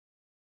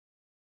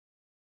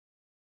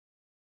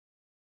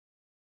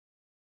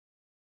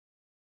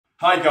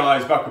Hi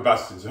guys, back with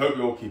Bassington. I hope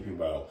you're all keeping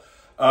well.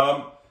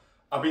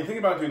 I've been thinking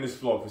about doing this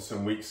vlog for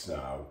some weeks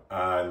now,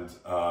 and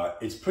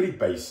it's pretty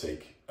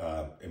basic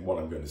in what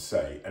I'm going to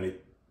say, and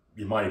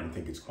you might even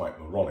think it's quite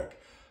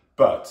moronic,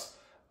 but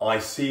I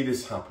see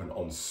this happen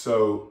on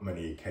so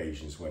many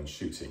occasions when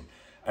shooting,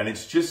 and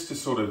it's just a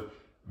sort of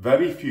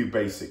very few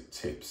basic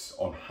tips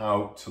on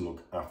how to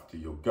look after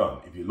your gun.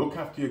 If you look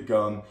after your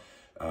gun,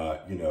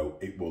 you know,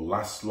 it will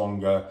last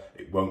longer,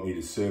 it won't need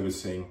a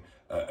servicing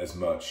as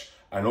much,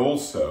 and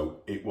also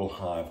it will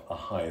have a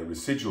higher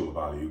residual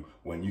value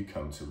when you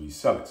come to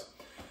resell it.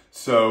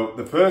 So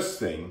the first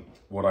thing,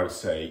 what I would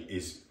say,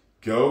 is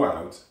go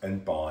out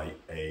and buy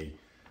a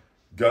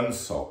gun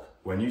sock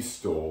when you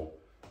store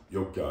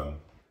your gun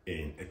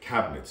in a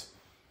cabinet.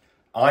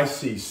 I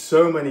see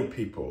so many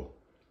people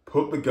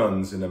put the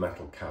guns in a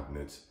metal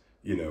cabinet.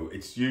 You know,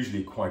 it's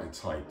usually quite a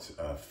tight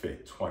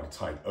fit, quite a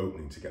tight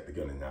opening to get the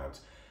gun in and out.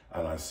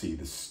 And I see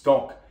the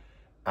stock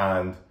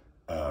and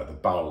the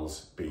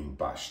barrels being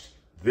bashed.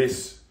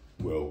 This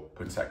will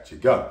protect your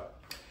gun.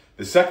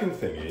 The second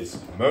thing is,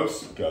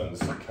 most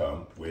guns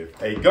come with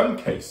a gun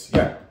case.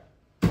 Yeah,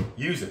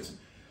 use it.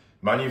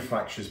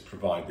 Manufacturers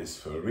provide this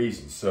for a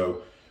reason.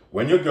 So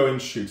when you're going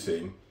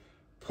shooting,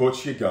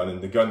 put your gun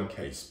in the gun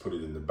case, put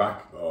it in the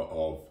back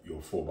of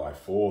your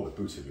 4x4, the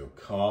boot of your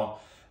car,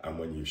 and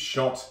when you've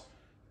shot,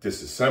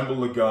 disassemble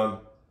the gun,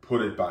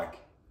 put it back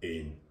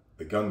in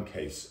the gun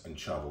case and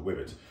travel with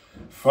it.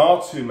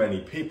 Far too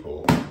many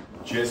people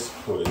just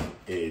put it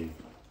in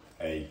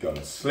a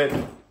gun slip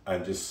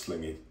and just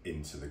sling it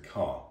into the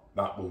car.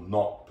 That will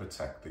not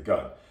protect the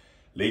gun.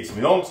 Leads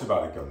me on to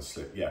about a gun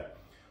slip. Yeah,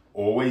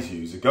 always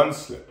use a gun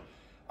slip.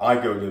 I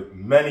go to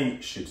many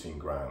shooting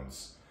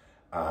grounds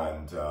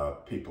and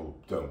people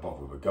don't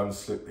bother with a gun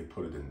slip. They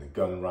put it in the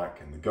gun rack,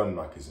 and the gun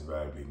rack is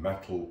invariably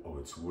metal or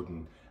it's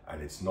wooden,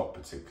 and it's not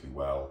particularly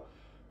well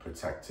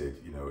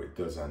protected. You know, it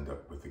does end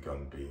up with the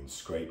gun being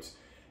scraped.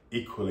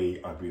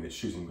 Equally, I've been at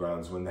shooting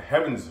grounds when the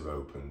heavens have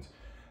opened,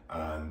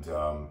 and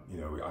you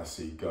know, I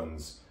see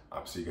guns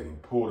absolutely getting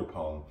poured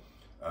upon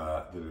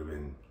that are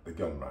in the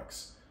gun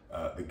racks.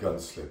 The gun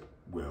slip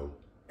will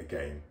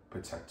again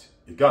protect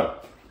your gun.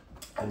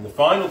 And the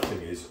final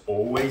thing is,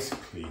 always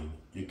clean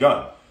your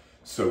gun.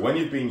 So when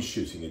you've been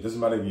shooting, it doesn't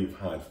matter if you've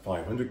had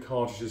 500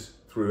 cartridges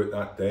through it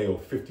that day or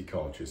 50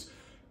 cartridges,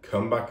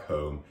 come back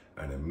home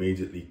and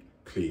immediately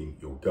clean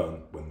your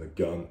gun when the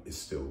gun is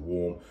still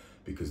warm,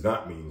 because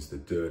that means the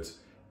dirt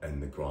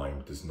and the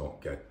grime does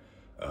not get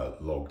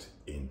logged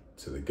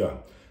into the gun.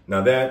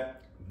 Now they're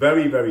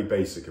very, very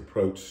basic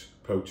approaches,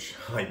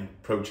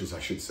 I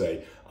should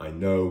say, I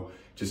know,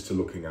 just to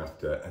looking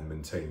after and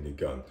maintaining the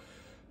gun.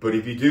 But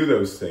if you do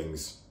those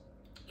things,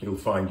 you'll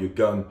find your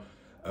gun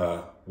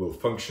will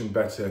function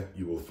better.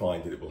 You will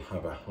find that it will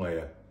have a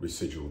higher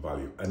residual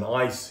value. And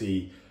I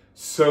see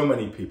so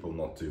many people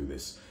not do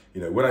this.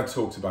 You know, when I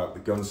talked about the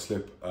gun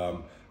slip,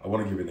 I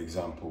want to give you an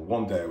example.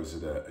 One day I was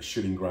at a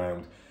shooting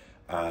ground,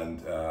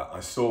 and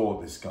I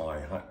saw this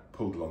guy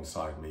pulled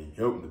alongside me.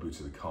 He opened the boot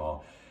of the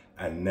car,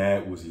 and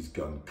there was his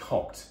gun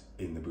cocked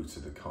in the boot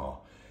of the car.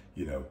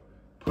 You know,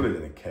 put it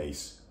in a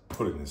case,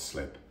 put it in a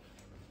slip,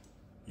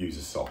 use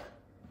a sock,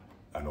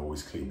 and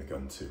always clean the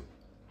gun too.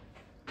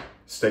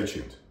 Stay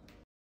tuned.